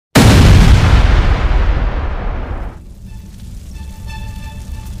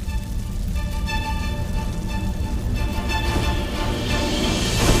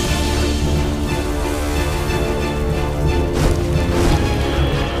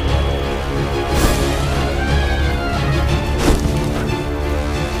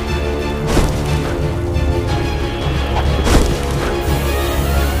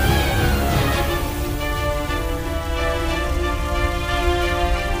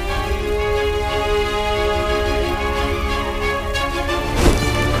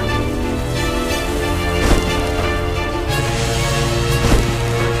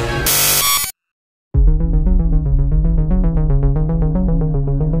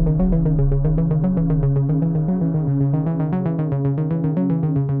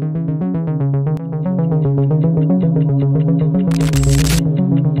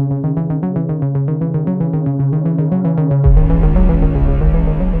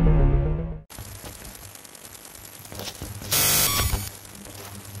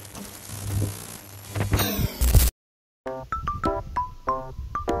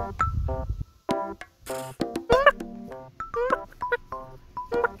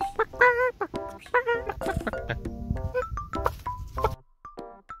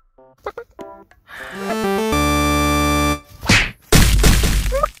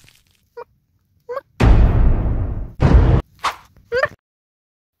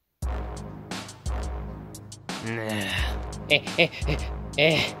You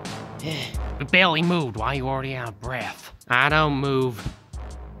barely moved. Why are you already out of breath? I don't move.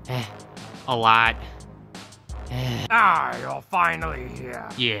 A lot. You're finally here.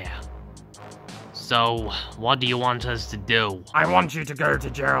 Yeah. So, what do you want us to do? I want you to go to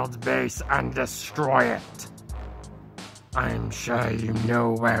Gerald's base and destroy it. I'm sure you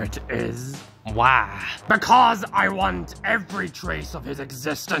know where it is. Why? Because I want every trace of his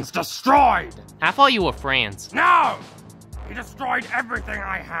existence destroyed! I thought you were friends. No! He destroyed everything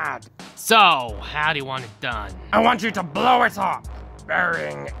I had. So, how do you want it done? I want you to blow it up,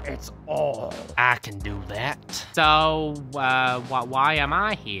 burying it all. I can do that. So, why am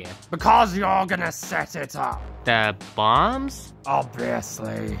I here? Because you're gonna set it up. The bombs?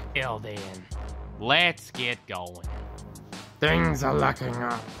 Obviously. Well then, let's get going. Things are looking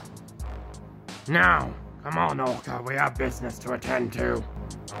up. Now, come on, Orca, we have business to attend to.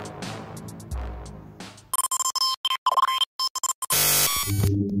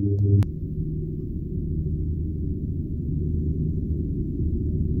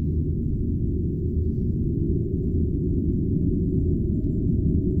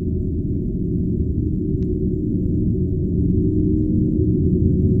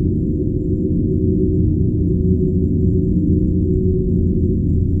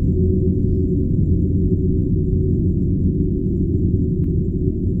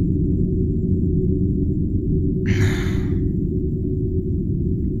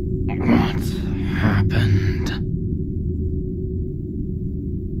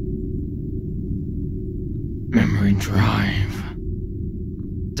 Memory drive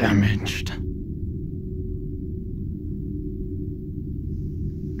damaged.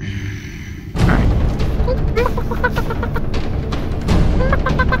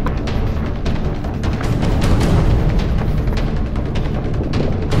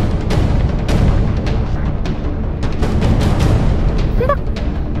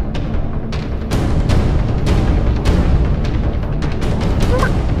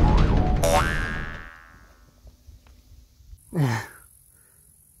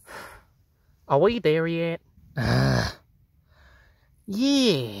 Are we there yet?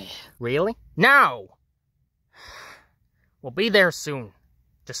 Yeah. Really? No! We'll be there soon.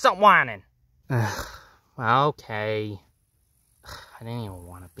 Just stop whining. Okay. I didn't even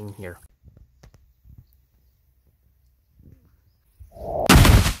want to be here.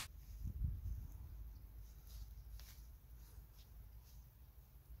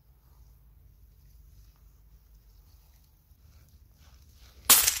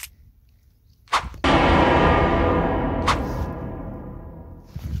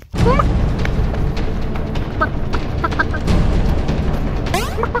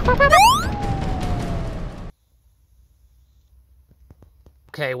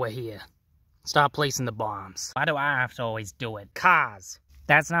 Okay, we're here. Stop placing the bombs. Why do I have to always do it? Cause.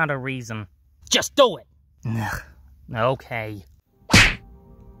 That's not a reason. Just do it! Okay.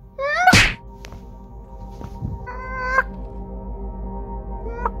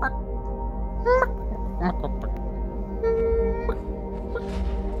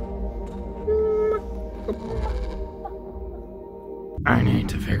 I need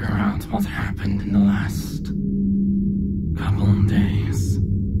to figure out what happened in the last couple of days.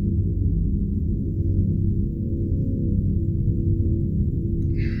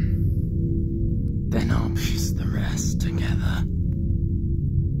 Then I'll piece the rest together.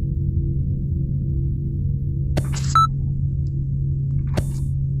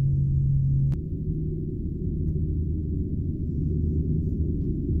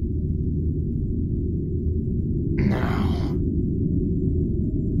 Now,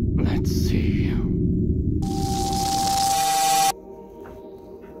 let's see.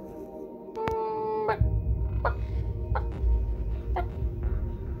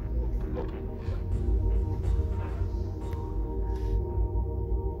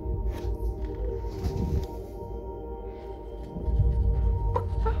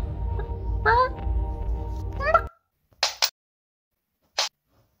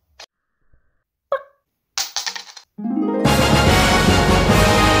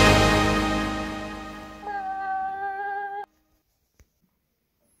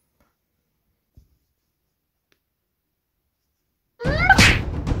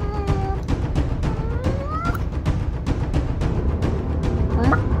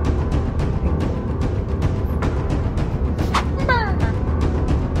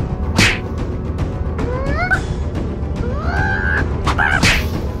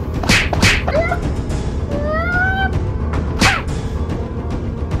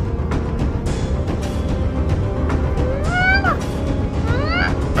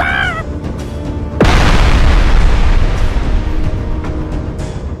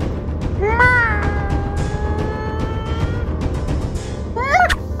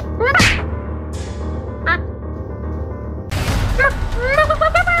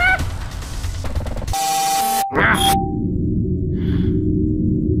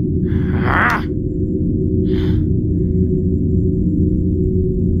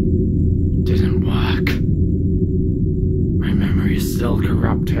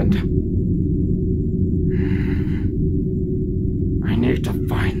 second. I need to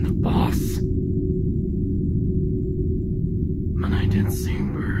find the boss. But I didn't see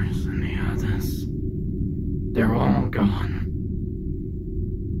Burrs and the others. They're all gone.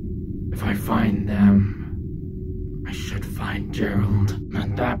 If I find them, I should find Gerald.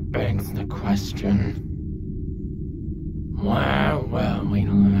 And that begs the question, where will we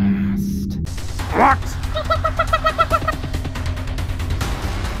last? What?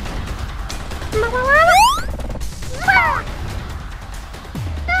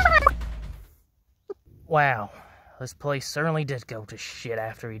 Wow, this place certainly did go to shit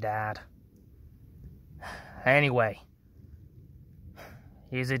after he died. Anyway,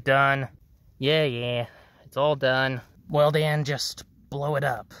 is it done? Yeah, it's all done. Well then, just blow it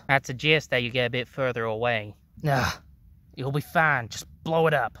up. I'd suggest that you get a bit further away. Nah, you'll be fine, just blow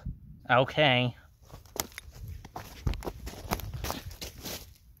it up. Okay.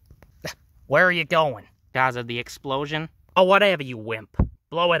 Where are you going? Because of the explosion? Oh, whatever, you wimp.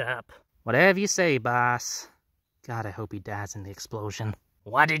 Blow it up. Whatever you say, boss. God, I hope he dies in the explosion.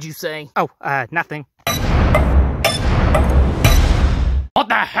 What did you say? Oh, nothing. What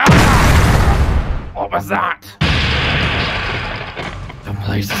the hell? What was that? The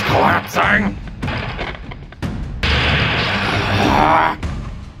place is collapsing.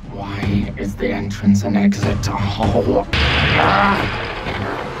 Why is the entrance and exit a hole?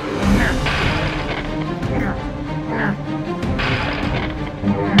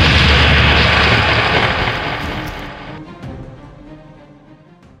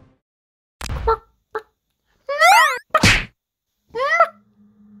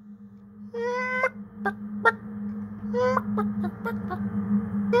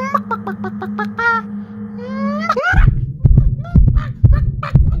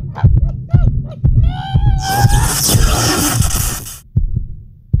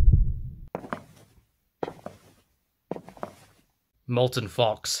 Molten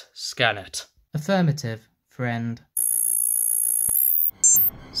Fox, scan it. Affirmative, friend.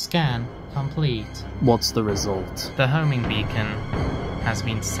 Scan complete. What's the result? The homing beacon has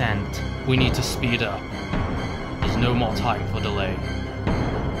been sent. We need to speed up. There's no more time for delay.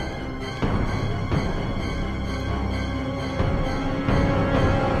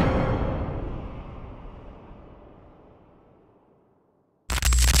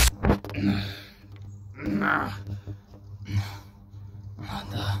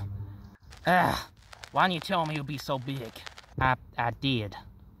 Why didn't you tell me it would be so big? I did.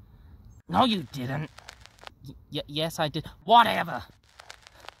 No, you didn't. Yes, I did. Whatever.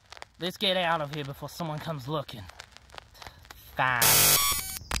 Let's get out of here before someone comes looking. Fine.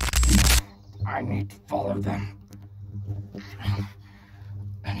 I need to follow them.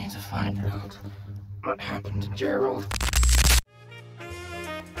 I need to find out what happened to Gerald.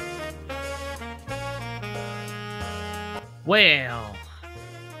 Well,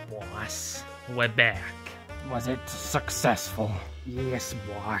 boss, we're back. Was it successful? Yes,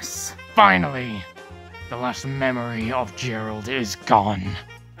 boss. Finally, the last memory of Gerald is gone.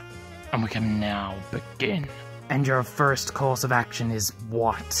 And we can now begin. And your first course of action is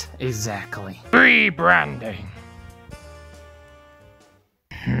what, exactly? Rebranding.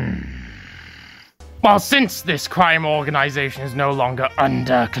 Well, since this crime organization is no longer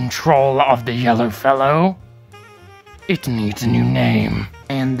under control of the Yellow Fellow, it needs a new name.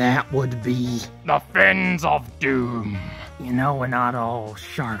 And that would be... The Fins of Doom. You know, we're not all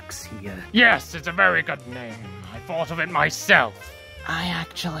sharks here. Yes, it's a very good name. I thought of it myself. I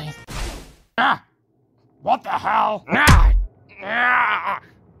actually... Ah! What the hell? Nah! Nah!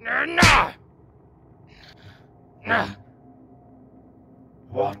 Nah! Nah!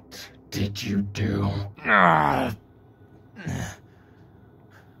 What did you do? What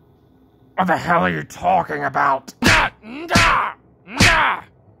the hell are you talking about?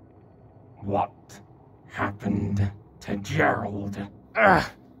 What happened to Gerald?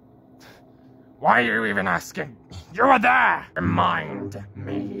 Why are you even asking? You were there! Remind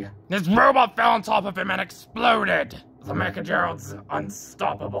me. This robot fell on top of him and exploded. The Mecha Gerald's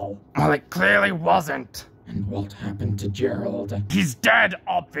unstoppable. Well, it clearly wasn't. And what happened to Gerald? He's dead,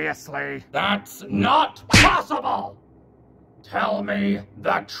 obviously. That's not possible! Tell me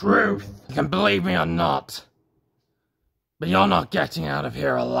the truth. You can believe me or not. But you're not getting out of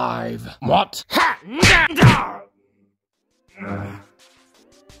here alive. What?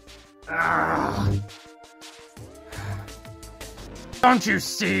 Don't you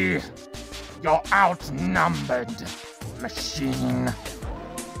see? You're outnumbered, machine.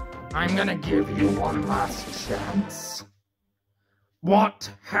 I'm gonna give you one last chance. What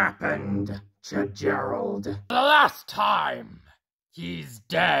happened to Gerald? The last time He's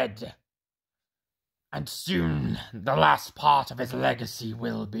dead. And soon, the last part of his legacy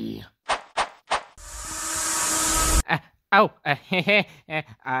will be. I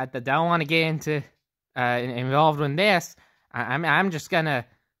don't want to get into involved in this. I'm just gonna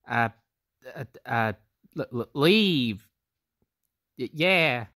leave.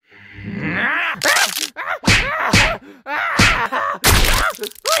 Yeah.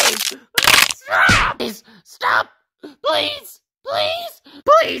 Please stop! Please! Please!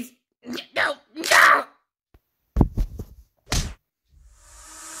 Please! No! No!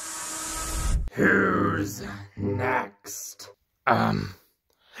 Who's next?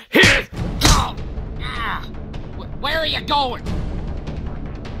 Here! Go! Where are you going?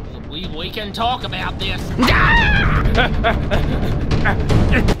 We can talk about this.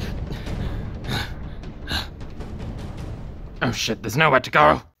 Oh shit, there's nowhere to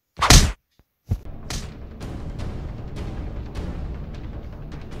go.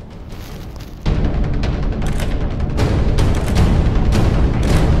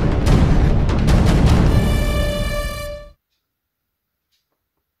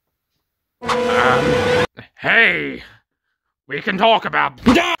 Hey! We can talk about...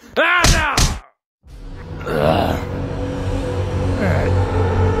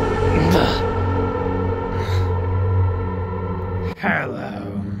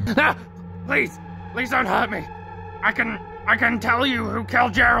 Hello. Please don't hurt me. I can tell you who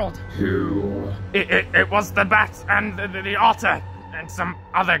killed Gerald. Who? It was the bat and the otter and some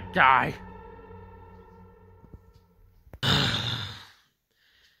other guy.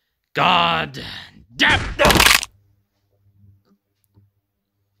 God damn.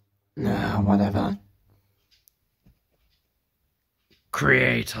 Whatever.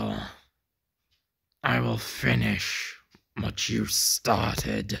 Creator, I will finish what you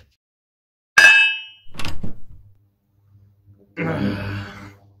started.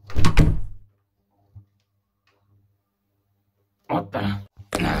 What the?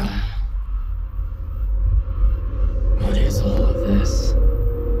 What is all of this?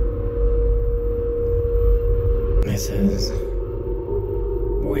 This is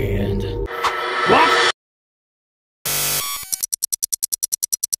weird. What?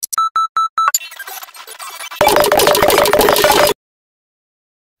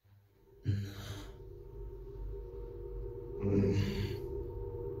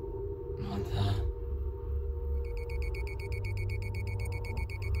 What the?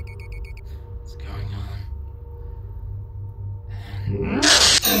 What's going on?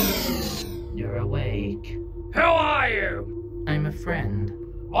 You're awake. Who are you? I'm a friend.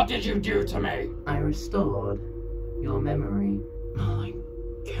 What did you do to me? I restored your memory. I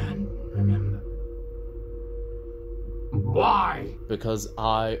can't remember. Why? Because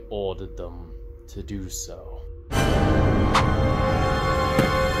I ordered them to do so.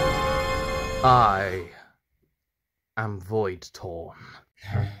 I am Void Torn.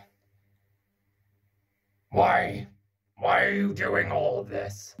 Why? Why are you doing all of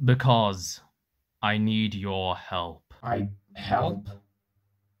this? Because I need your help. I help?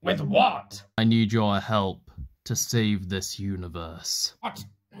 With what? I need your help to save this universe. What?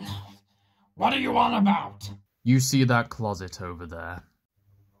 What are you on about? You see that closet over there?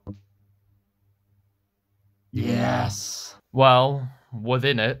 Yes. Well,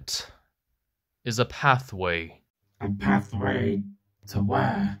 within it is a pathway. A pathway to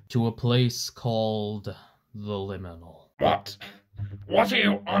where? To a place called the Liminal. What? What are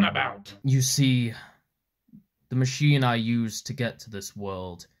you on about? You see, the machine I used to get to this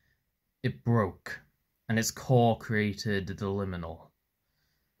world, it broke, and its core created the Liminal.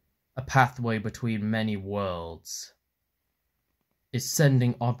 A pathway between many worlds. It's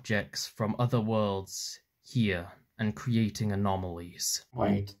sending objects from other worlds here and creating anomalies.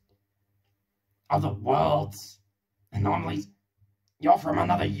 Wait. Other worlds? Anomalies? You're from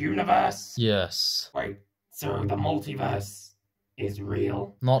another universe? Yes. Wait, so the multiverse is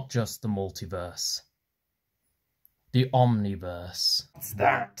real? Not just the multiverse. The Omniverse. What's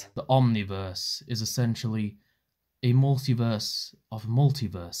that? The Omniverse is essentially a multiverse of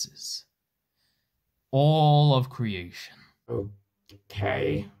multiverses. All of creation.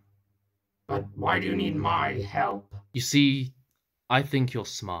 Okay. But why do you need my help? You see, I think you're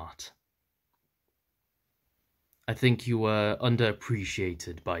smart. I think you were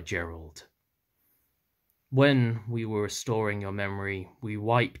underappreciated by Gerald. When we were restoring your memory, we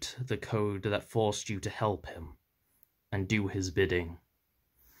wiped the code that forced you to help him and do his bidding.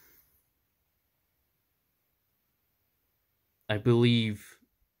 I believe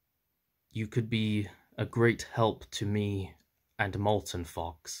you could be a great help to me and Molten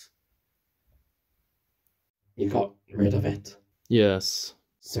Fox. You got rid of it? Yes.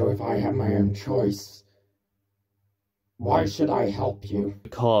 So if I have my own choice, why should I help you?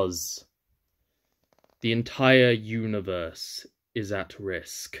 Because the entire universe is at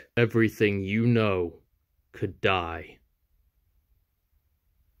risk. Everything you know could die.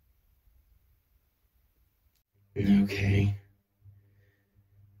 Okay.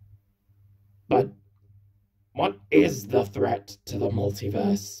 But what is the threat to the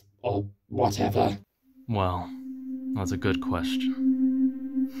multiverse, or whatever? Well, that's a good question.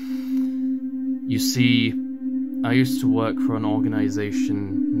 You see, I used to work for an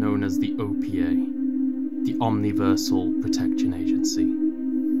organization known as the OPA, the Omniversal Protection Agency.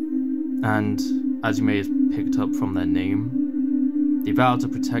 And, as you may have picked up from their name, they vowed to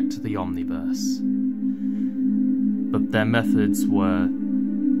protect the Omniverse. But their methods were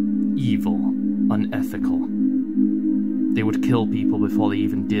evil, unethical. They would kill people before they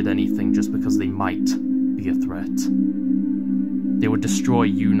even did anything just because they might be a threat. They would destroy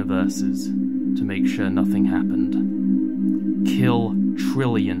universes to make sure nothing happened. Kill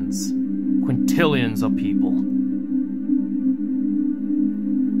trillions, quintillions of people.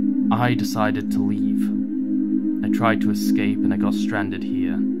 I decided to leave. I tried to escape and I got stranded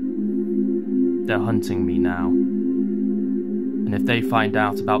here. They're hunting me now. And if they find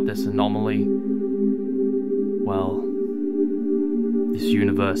out about this anomaly, well, this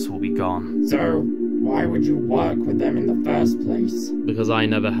universe will be gone. So, why would you work with them in the first place? Because I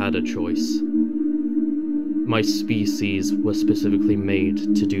never had a choice. My species were specifically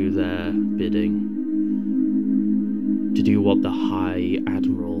made to do their bidding. To do what the High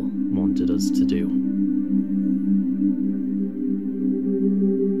Admiral wanted us to do.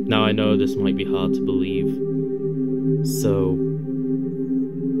 Now I know this might be hard to believe, so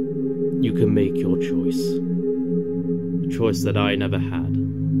you can make your choice. A choice that I never had.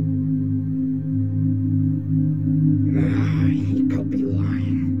 He could be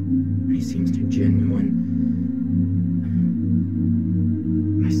lying. He seems too genuine.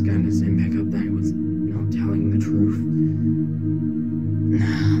 My scanners didn't pick up that he was not telling the truth.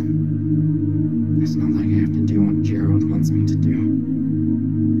 Nah. It's not like I have to do what Gerald wants me to do.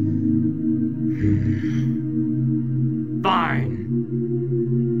 Fine.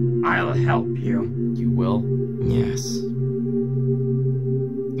 I'll help you. You will? Yes.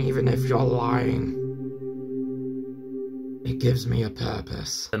 Even if you're lying, it gives me a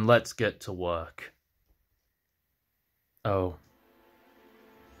purpose. Then let's get to work. Oh.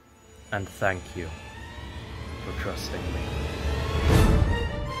 And thank you for trusting me.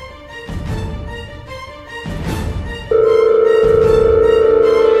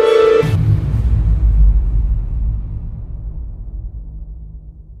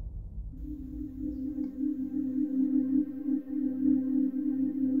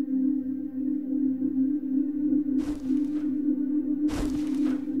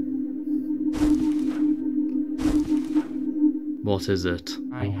 What is it?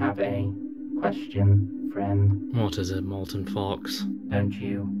 I have a question, friend. What is it, Molten Fox? Don't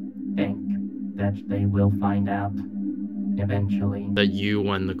you think that they will find out eventually? That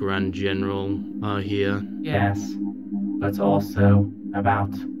you and the Grand General are here? Yes, but also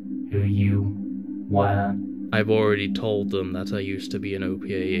about who you were. I've already told them that I used to be an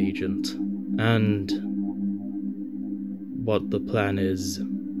OPA agent. And what the plan is,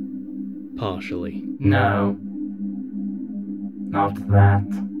 partially. No. Not that.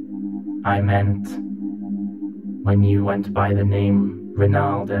 I meant when you went by the name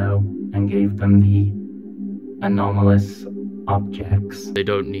Ronaldo and gave them the anomalous objects. They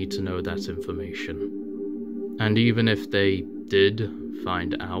don't need to know that information. And even if they did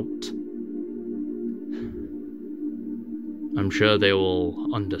find out, I'm sure they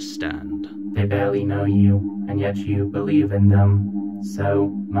will understand. They barely know you, and yet you believe in them so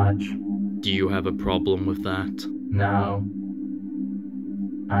much. Do you have a problem with that? No.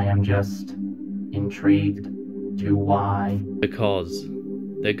 I am just intrigued to why. Because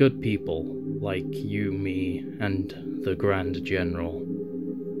they're good people, like you, me, and the Grand General.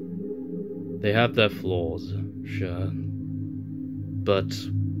 They have their flaws, sure. But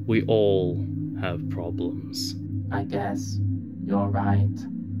we all have problems. I guess you're right.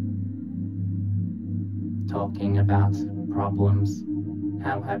 Talking about problems,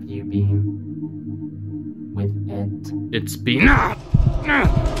 how have you been with it? It's been...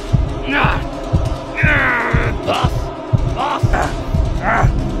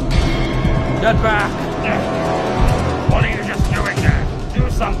 Get back! What are you just doing there? Do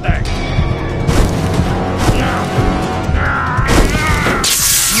something!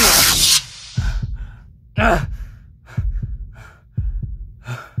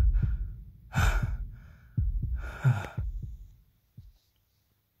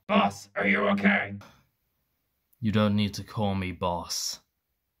 Boss, are you okay? You don't need to call me boss.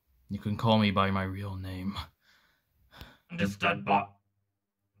 You can call me by my real name. Understood,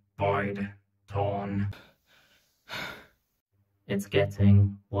 Boyd Thorn. It's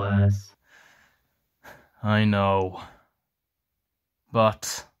getting worse. I know.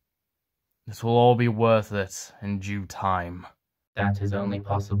 But it will all be worth it in due time. That is only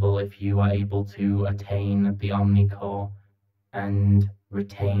possible if you are able to attain the Omnicore and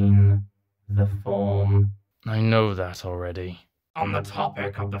retain the form. I know that already. On the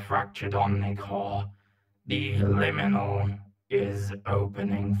topic of the fractured Omnicore, the Liminal is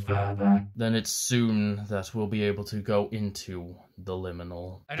opening further. Then it's soon that we'll be able to go into the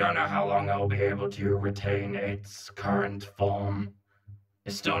Liminal. I don't know how long I'll be able to retain its current form.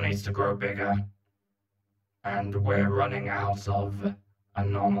 It still needs to grow bigger. And we're running out of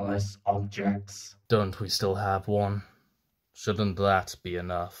anomalous objects. Don't we still have one? Shouldn't that be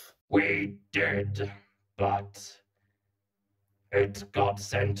enough? We did, but it got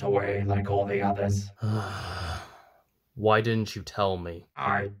sent away like all the others. Why didn't you tell me?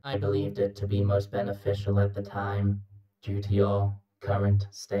 I believed it to be most beneficial at the time, due to your current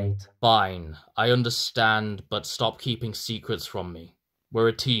state. Fine, I understand, but stop keeping secrets from me. We're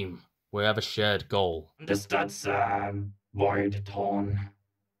a team. We have a shared goal. Understood, Sir Boyd Thorn.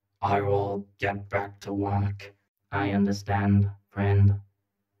 I will get back to work. I understand, friend.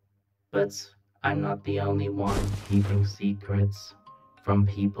 But I'm not the only one keeping secrets from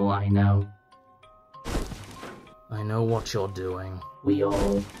people I know. I know what you're doing. We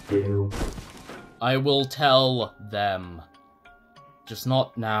all do. I will tell them. Just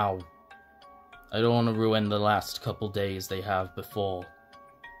not now. I don't want to ruin the last couple days they have before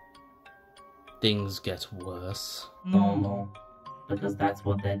things get worse. Normal. Because that's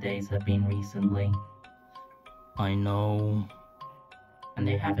what their days have been recently. I know. And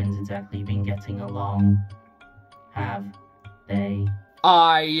they haven't exactly been getting along. Have they?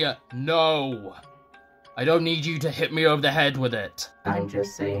 I know. I don't need you to hit me over the head with it. I'm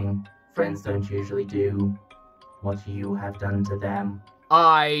just saying, friends don't usually do what you have done to them.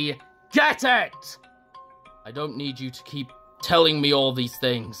 I get it! I don't need you to keep telling me all these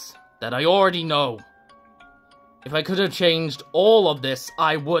things that I already know. If I could have changed all of this,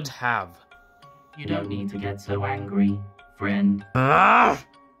 I would have. You don't need to get so angry, friend.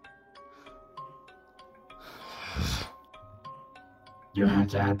 You had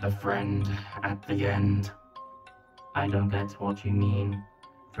to add the friend at the end. I don't get what you mean,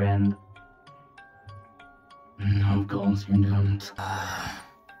 friend. Of course you don't.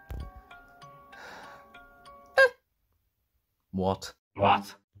 What?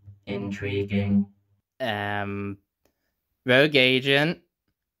 What? Intriguing. Rogue Agent,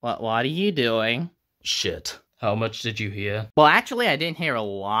 what are you doing? Shit. How much did you hear? Well, actually, I didn't hear a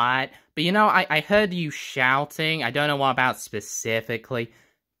lot, but you know, I heard you shouting. I don't know what about specifically,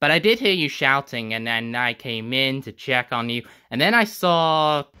 but I did hear you shouting, and then I came in to check on you, and then I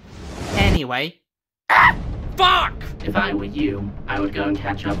saw... Anyway. Ah! Fuck! If I were you, I would go and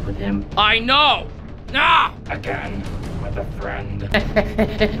catch up with him. I know! Ah! Again, with a friend.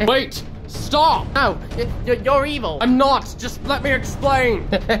 Wait! Stop! No, you're evil. I'm not! Just let me explain!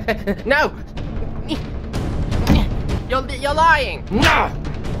 No! You're lying! No!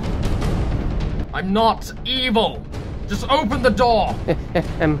 I'm not evil! Just open the door!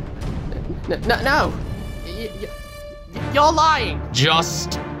 No! You're lying!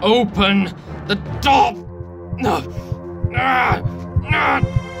 Just open the door! No! No!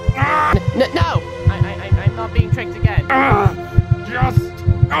 I'm not being tricked again. Just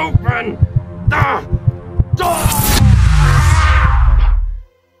open the door!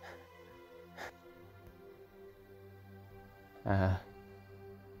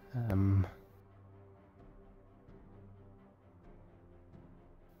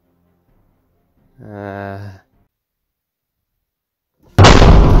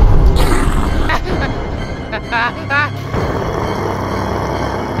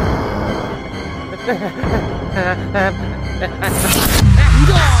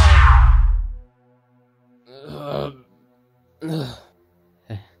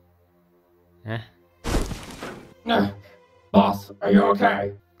 Boss, are you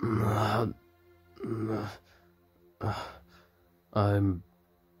okay? I'm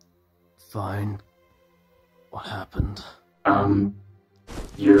fine. What happened?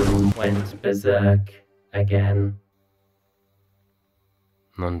 You went berserk again.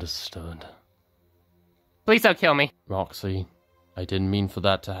 Understood. Please don't kill me. Roxy, I didn't mean for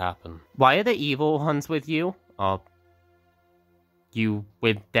that to happen. Why are the evil ones with you? Or you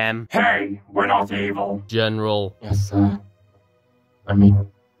with them? Hey, we're not evil. General, Yes, sir. I mean,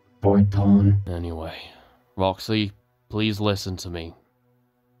 Boyton. Anyway, Roxy, please listen to me.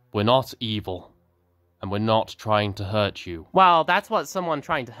 We're not evil, and we're not trying to hurt you. Well, that's what someone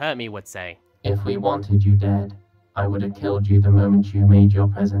trying to hurt me would say. If we wanted you dead, I would have killed you the moment you made your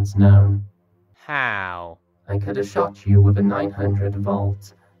presence known. How? I could have shot you with a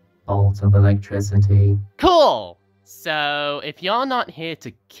 900-volt bolt of electricity. Cool! So, if you're not here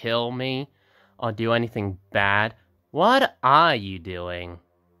to kill me, or do anything bad, what are you doing?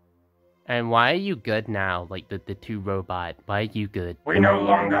 And why are you good now, like the two robot? Why are you good? We no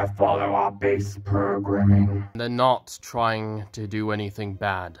longer follow our base programming. They're not trying to do anything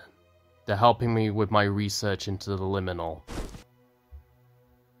bad. They're helping me with my research into the Liminal.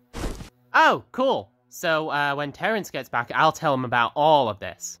 Oh, cool. So, when Terrence gets back, I'll tell him about all of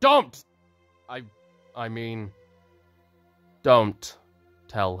this. Don't! I mean... Don't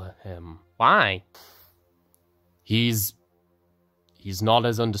tell him. Why? He's not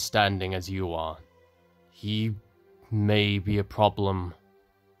as understanding as you are. He may be a problem.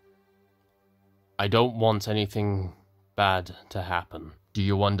 I don't want anything bad to happen. Do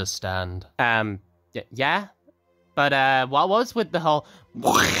you understand? Yeah? But, what was with the whole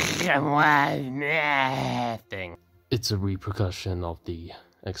thing? It's a repercussion of the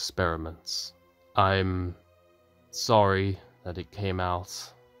experiments. I'm sorry that it came out.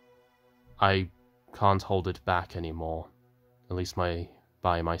 I can't hold it back anymore. At least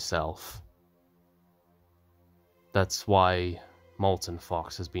by myself. That's why Molten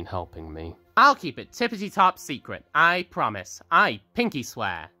Fox has been helping me. I'll keep it tippity-top secret. I promise. I pinky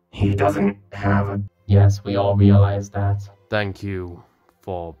swear. He doesn't have a... Yes, we all realize that. Thank you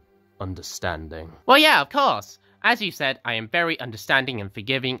for understanding. Well, yeah, of course. As you said, I am very understanding and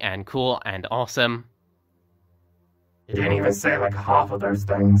forgiving and cool and awesome. He didn't even say like half of those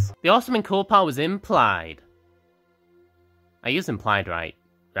things. The awesome and cool part was implied. I used implied right?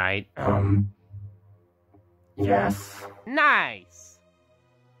 Yes. Nice!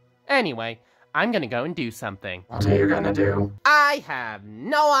 Anyway, I'm gonna go and do something. What are you gonna do? I have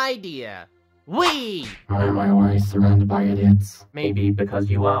no idea. Why am I always surrounded by idiots? Maybe because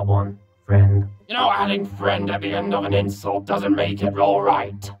you are one, friend. You know, adding friend at the end of an insult doesn't make it all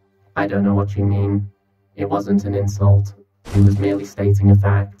right. I don't know what you mean. It wasn't an insult. It was merely stating a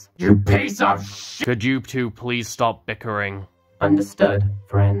fact. You piece of shit! Could you two please stop bickering? Understood,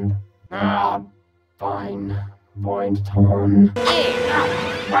 friend. Ah, fine. Boyton.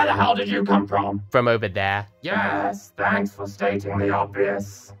 Where the hell did you come from? From over there. Yes, thanks for stating the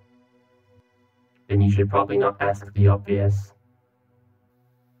obvious. Then you should probably not ask the obvious.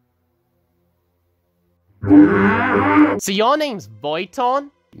 So your name's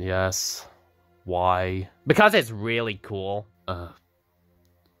Boyton? Yes. Why? Because it's really cool.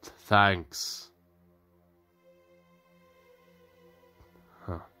 Thanks.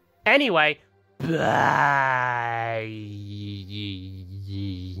 Huh. Anyway, bye.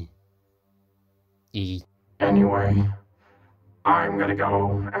 Anyway, I'm gonna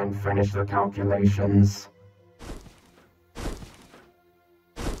go and finish the calculations.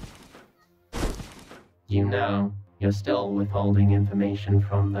 You know, you're still withholding information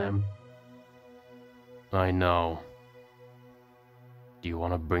from them. I know. Do you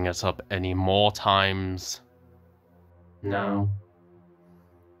want to bring it up any more times? No.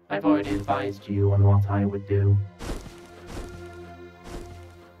 I've already advised you on what I would do.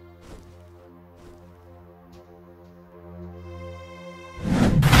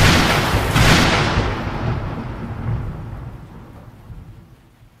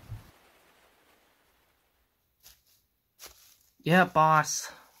 Yeah,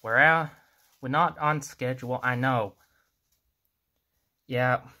 boss. We're not on schedule, I know.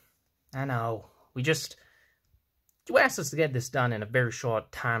 Yeah, I know. You asked us to get this done in a very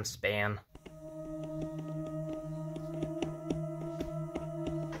short time span.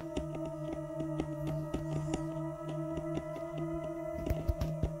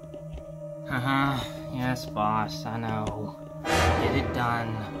 Yes, boss, I know. Get it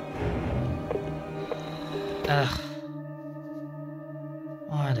done. Ugh.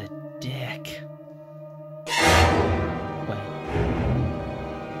 What a dick. Wait.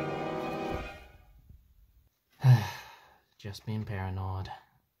 Just being paranoid.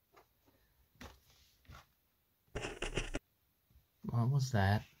 What was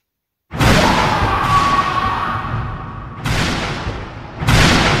that?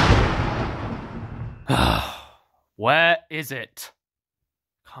 Where is it?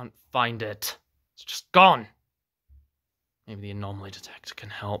 Can't find it. It's just gone. Maybe the anomaly detector can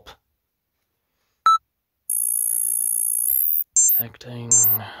help. Detecting...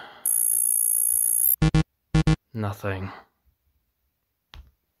 Nothing.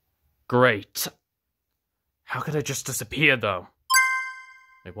 Great. How could it just disappear, though?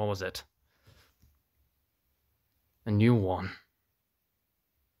 Wait, what was it? A new one.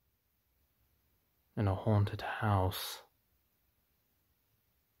 In a haunted house.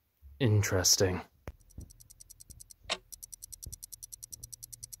 Interesting.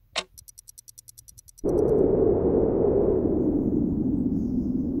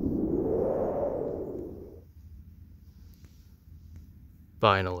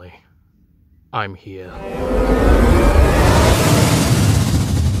 Finally, I'm here.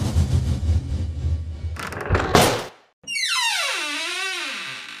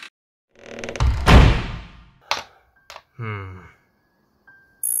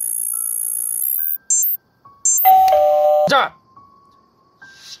 Ah!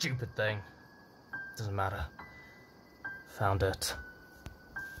 Stupid thing. Doesn't matter. Found it.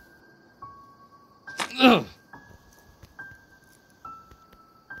 Ugh.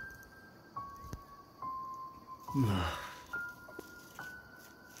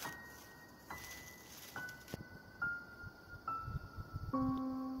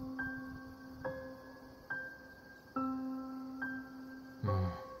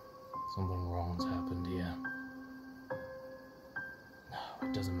 Something wrong's happened here. No,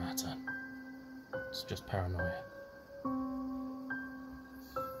 it doesn't matter. It's just paranoia.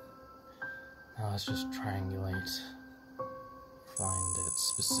 Now let's just triangulate. Find its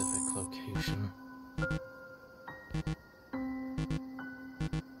specific location.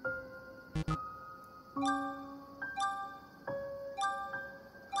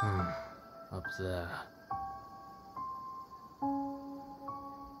 Up there.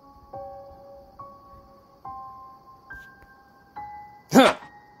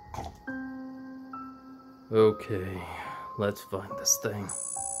 Okay, let's find this thing.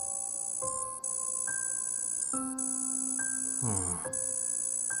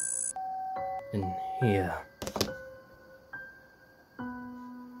 In here.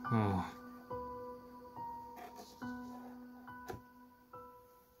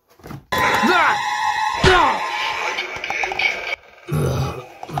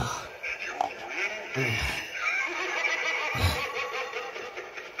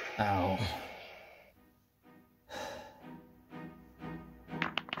 Ow.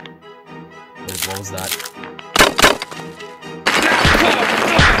 Wait, what was that?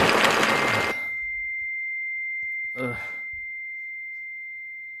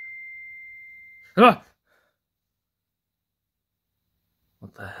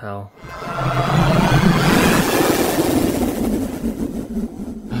 What the hell?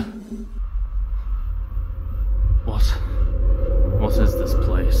 What is this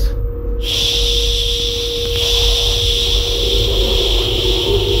place?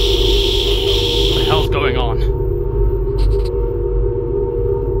 What the hell's going on?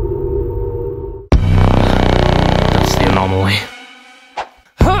 That's the anomaly.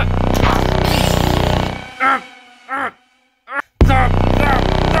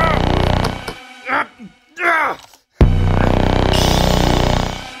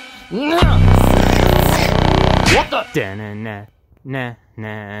 What the? Da-na-na, na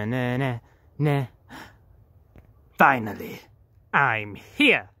na na na na. Finally, I'm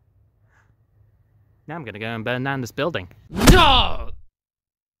here. Now I'm gonna go and burn down this building. No!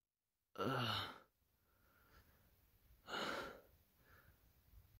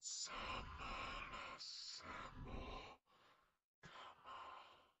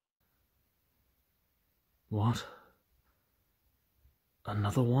 What?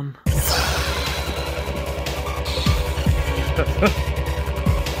 Another one?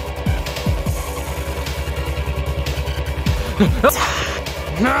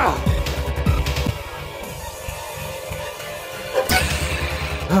 No!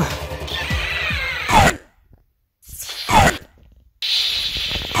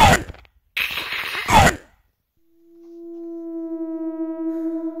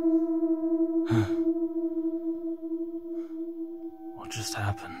 What just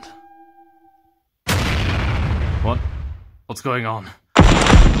happened? What? What's going on?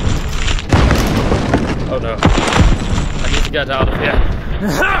 Oh no. I need to get out of here.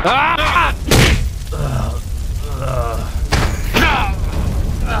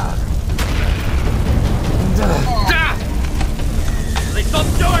 Please stop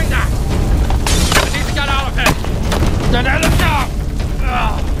doing that! I need to get out of here!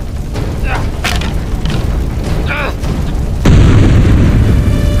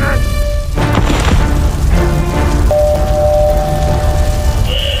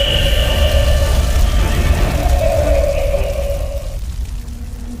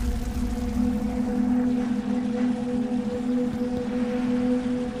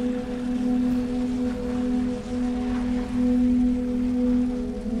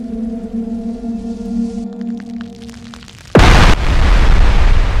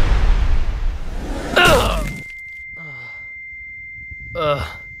 The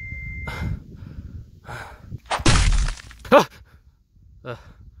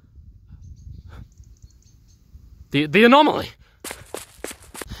anomaly!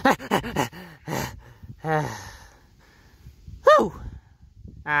 Whew!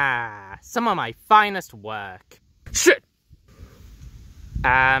 Some of my finest work. Shit!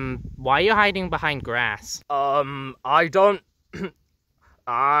 Why are you hiding behind grass? I don't...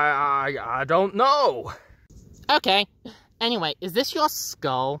 I don't know. Okay. Anyway, is this your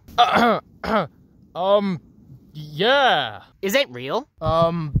skull? Yeah. Is it real?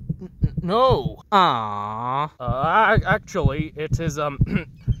 No. Aww. Actually, it is,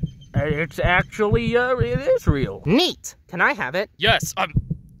 it is real. Neat! Can I have it? Yes,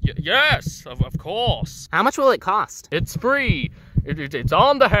 yes, of course. How much will it cost? It's free. It's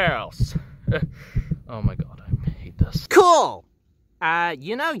on the house. Oh my god, I hate this. Cool!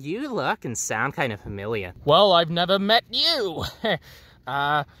 You know, you look and sound kind of familiar. Well, I've never met you.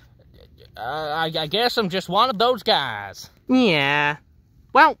 I guess I'm just one of those guys. Yeah.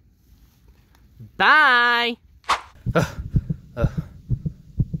 Well, bye!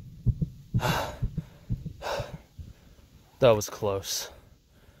 That was close.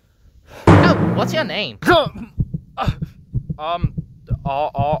 Oh, what's your name?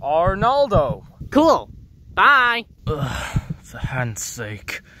 Arnaldo. Cool. Bye! For hand's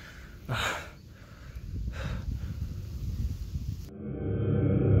sake.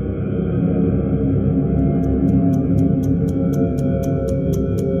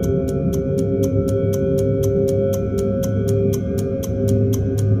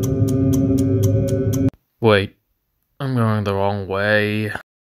 Wait, I'm going the wrong way.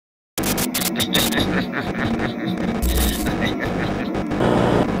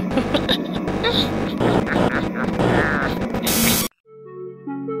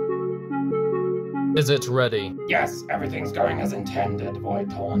 Is it ready? Yes, everything's going as intended,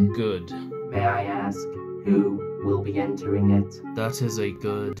 Voidtorn. Good. May I ask who will be entering it? That is a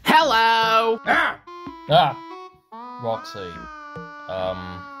good... Hello! Roxy.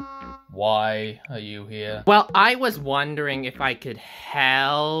 Why are you here? Well, I was wondering if I could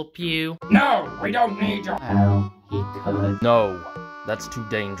help you. No, we don't need your... Well, he could. No, that's too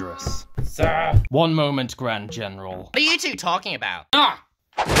dangerous. Sir. One moment, Grand General. What are you two talking about?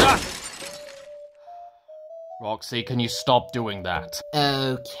 Roxy, can you stop doing that?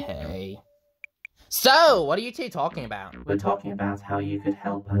 Okay. So, what are you two talking about? We're talking about how you could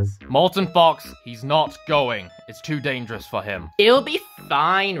help us. Molten Fox, he's not going. It's too dangerous for him. It'll be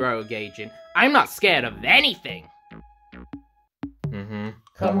fine, Rogue Agent. I'm not scared of anything.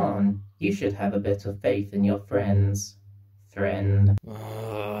 Come on, you should have a bit of faith in your friends. Friend.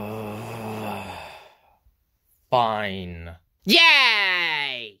 Fine.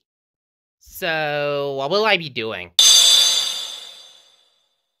 Yay! So, what will I be doing?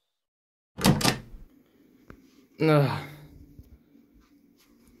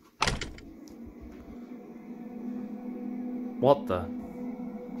 What the?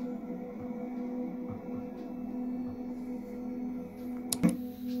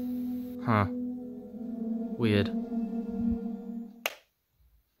 Huh. Weird.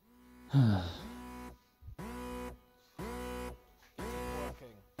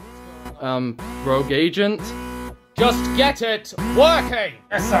 Rogue Agent? Just get it working!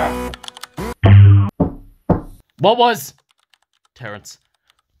 Yes, sir. What was? Terrence.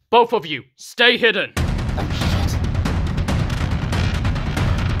 Both of you, stay hidden!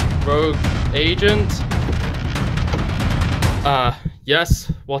 Rogue Agent?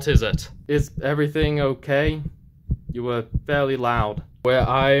 Yes, what is it? Is everything okay? You were fairly loud. Where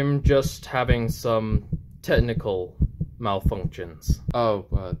I'm just having some technical malfunctions. Oh,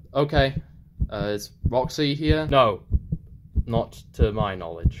 okay. Is Roxy here? No, not to my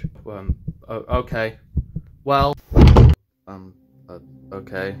knowledge. Okay. Well,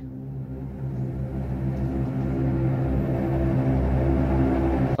 okay.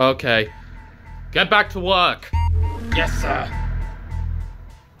 Okay. Get back to work! Yes, sir.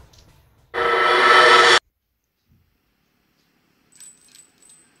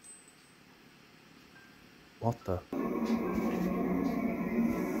 What the?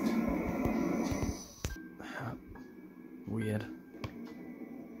 Weird.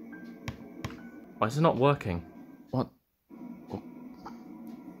 Why is it not working?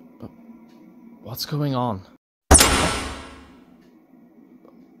 What's going on?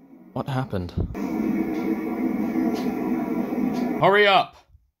 What happened? Hurry up!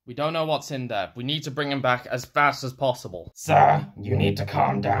 We don't know what's in there. We need to bring him back as fast as possible. Sir, you need to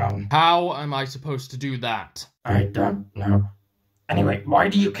calm down. How am I supposed to do that? I don't know. Anyway, why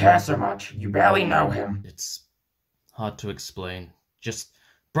do you care so much? You barely know him. It's hard to explain. Just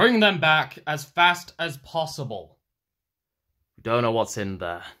bring them back as fast as possible. We don't know what's in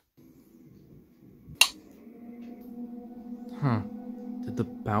there. Huh. Did the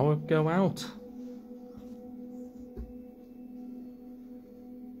power go out?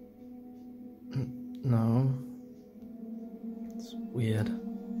 No. It's weird.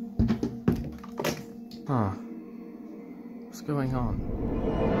 Huh. What's going on?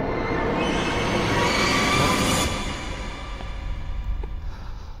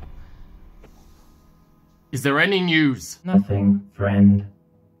 Is there any news? Nothing, friend.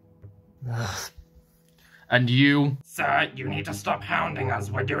 And you? Sir, you need to stop hounding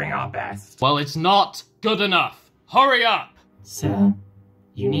us. We're doing our best. Well, it's not good enough. Hurry up! Sir,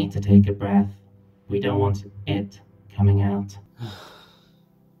 you need to take a breath. We don't want it coming out.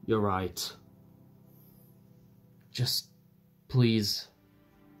 You're right. Just, please,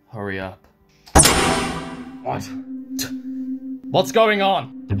 hurry up. What? What's going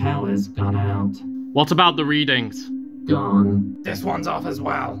on? The power's gone out. What about the readings? Gone. This one's off as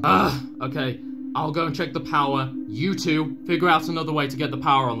well. Okay. I'll go and check the power. You two, figure out another way to get the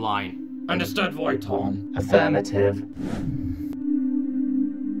power online. Understood, Voiton. Affirmative.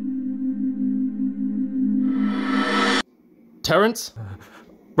 Terrence?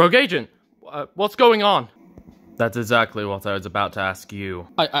 Rogue Agent, what's going on? That's exactly what I was about to ask you.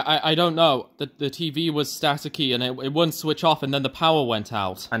 I don't know. The TV was staticky and it wouldn't switch off and then the power went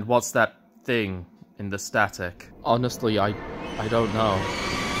out. And what's that thing in the static? Honestly, I don't know.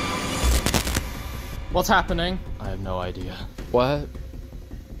 What's happening? I have no idea. Where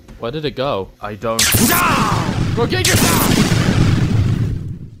did it go? I don't... No! Rogue Agent!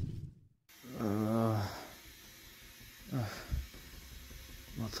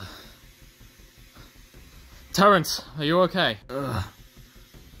 What the... Terrence, are you okay?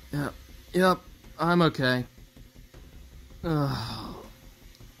 Yep, I'm okay.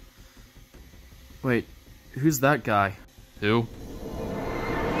 Wait, who's that guy? Who?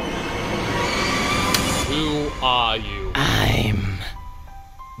 Who are you? I'm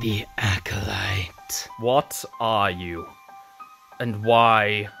the Acolyte. What are you? And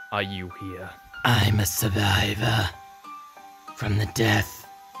why are you here? I'm a survivor from the death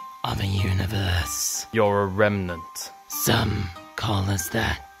of a universe. You're a remnant. Some call us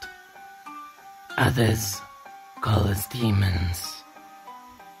that. Others call us demons.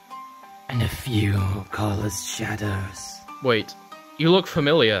 And a few call us shadows. Wait, you look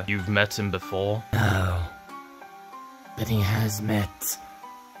familiar. You've met him before? No. But he has met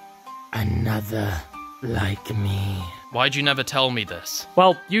another like me. Why'd you never tell me this?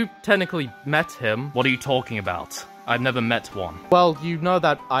 Well, you technically met him. What are you talking about? I've never met one. Well, you know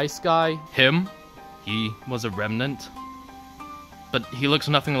that ice guy? Him? He was a remnant? But he looks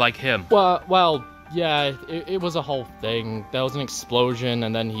nothing like him. Well, yeah, it was a whole thing. There was an explosion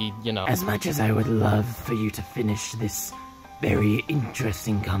and then he, you know... As much as I would love for you to finish this very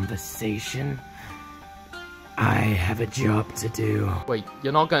interesting conversation, I have a job to do. Wait,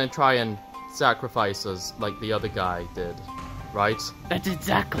 you're not gonna try and sacrifice us like the other guy did, right? That's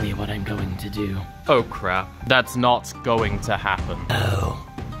exactly what I'm going to do. Oh crap. That's not going to happen. Oh.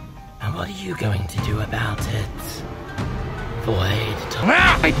 And what are you going to do about it? Void.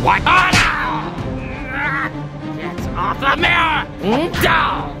 Wait, what? Oh, no! Get off the mirror!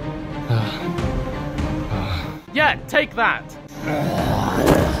 Down! Yeah, take that!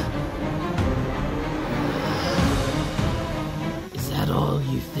 Is that all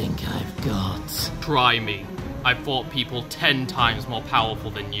you think I've got? Try me. I've fought people 10 times more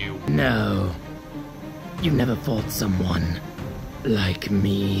powerful than you. No. You never fought someone like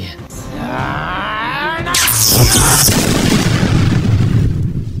me.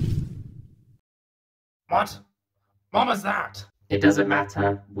 What? What was that? It doesn't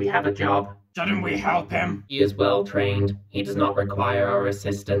matter. We have a job. Shouldn't we help him? He is well trained. He does not require our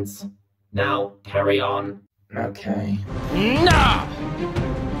assistance. Now, carry on. Okay. No!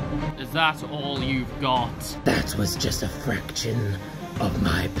 Is that all you've got? That was just a fraction of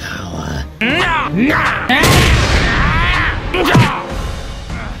my power. No! No!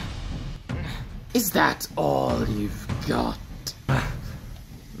 Is that all you've got?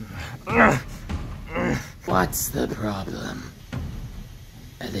 What's the problem?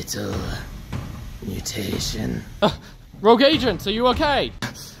 A little mutation? Rogue Agent, are you okay?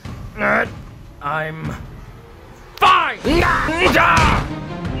 I'm... fine!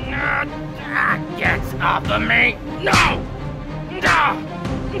 Get off of me! No!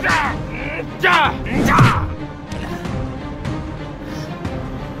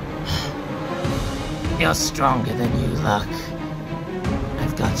 You're stronger than you look.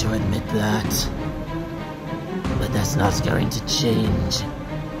 I've got to admit that. But That's not going to change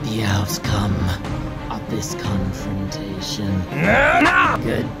the outcome of this confrontation.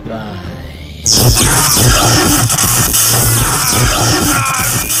 Goodbye.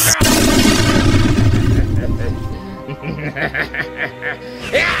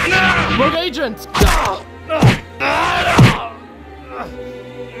 Rogue agent!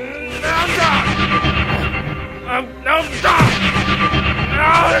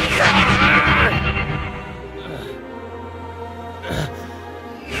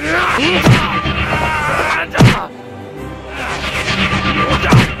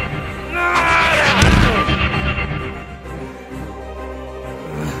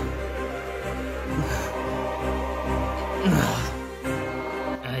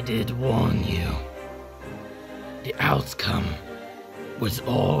 I did warn you. The outcome was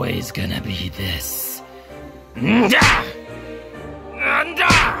always gonna be this.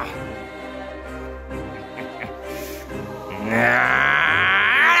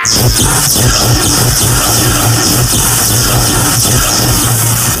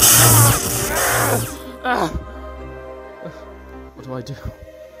 What do I do?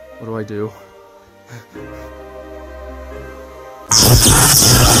 What do I do?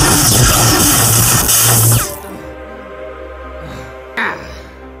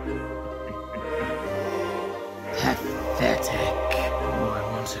 Pathetic. Oh, I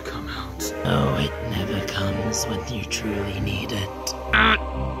want to come out. Oh, it never comes when you truly need it.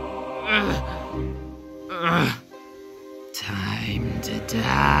 Time to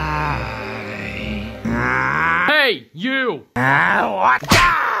die. Hey, you!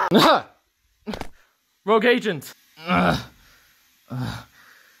 What? Rogue agent!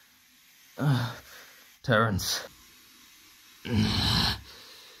 Terrence.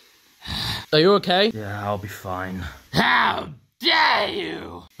 Are you okay? Yeah, I'll be fine. How dare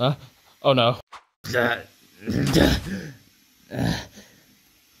you? Oh no.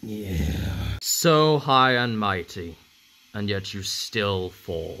 You. So high and mighty, and yet you still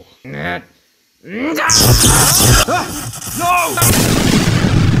fall. No!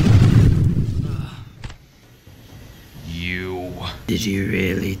 You. Did you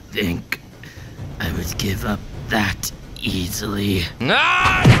really think I would give up that easily?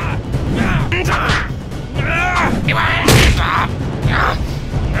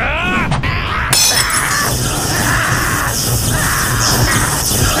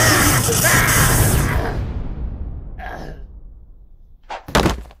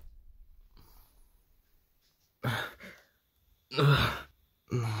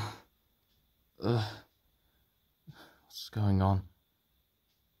 What's going on?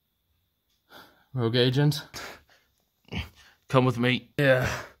 Rogue agent? Come with me. Yeah.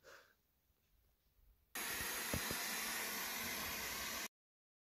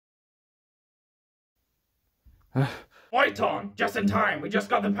 Wait, Tom! Just in time! We just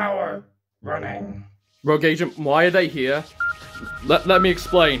got the power running. Rogue agent, why are they here? Let me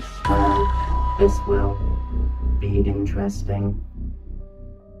explain. This will be interesting.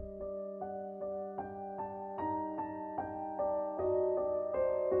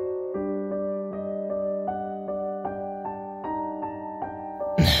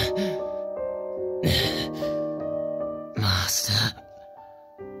 Master,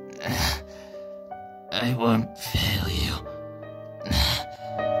 I won't fail you.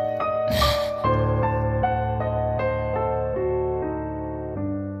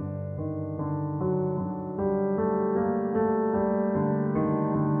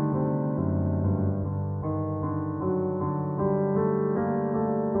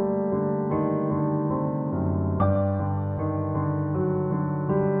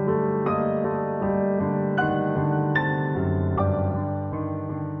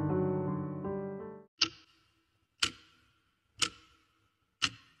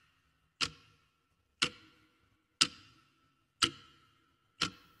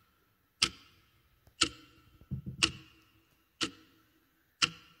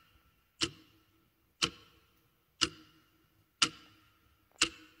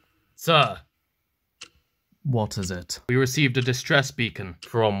 Sir, What is it? we received a distress beacon.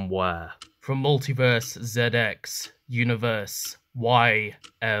 From where? From Multiverse ZX, Universe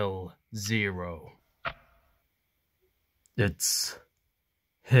YL0. It's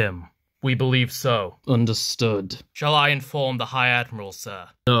him. We believe so. Understood. Shall I inform the High Admiral, sir?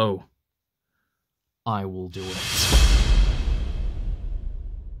 No. I will do it.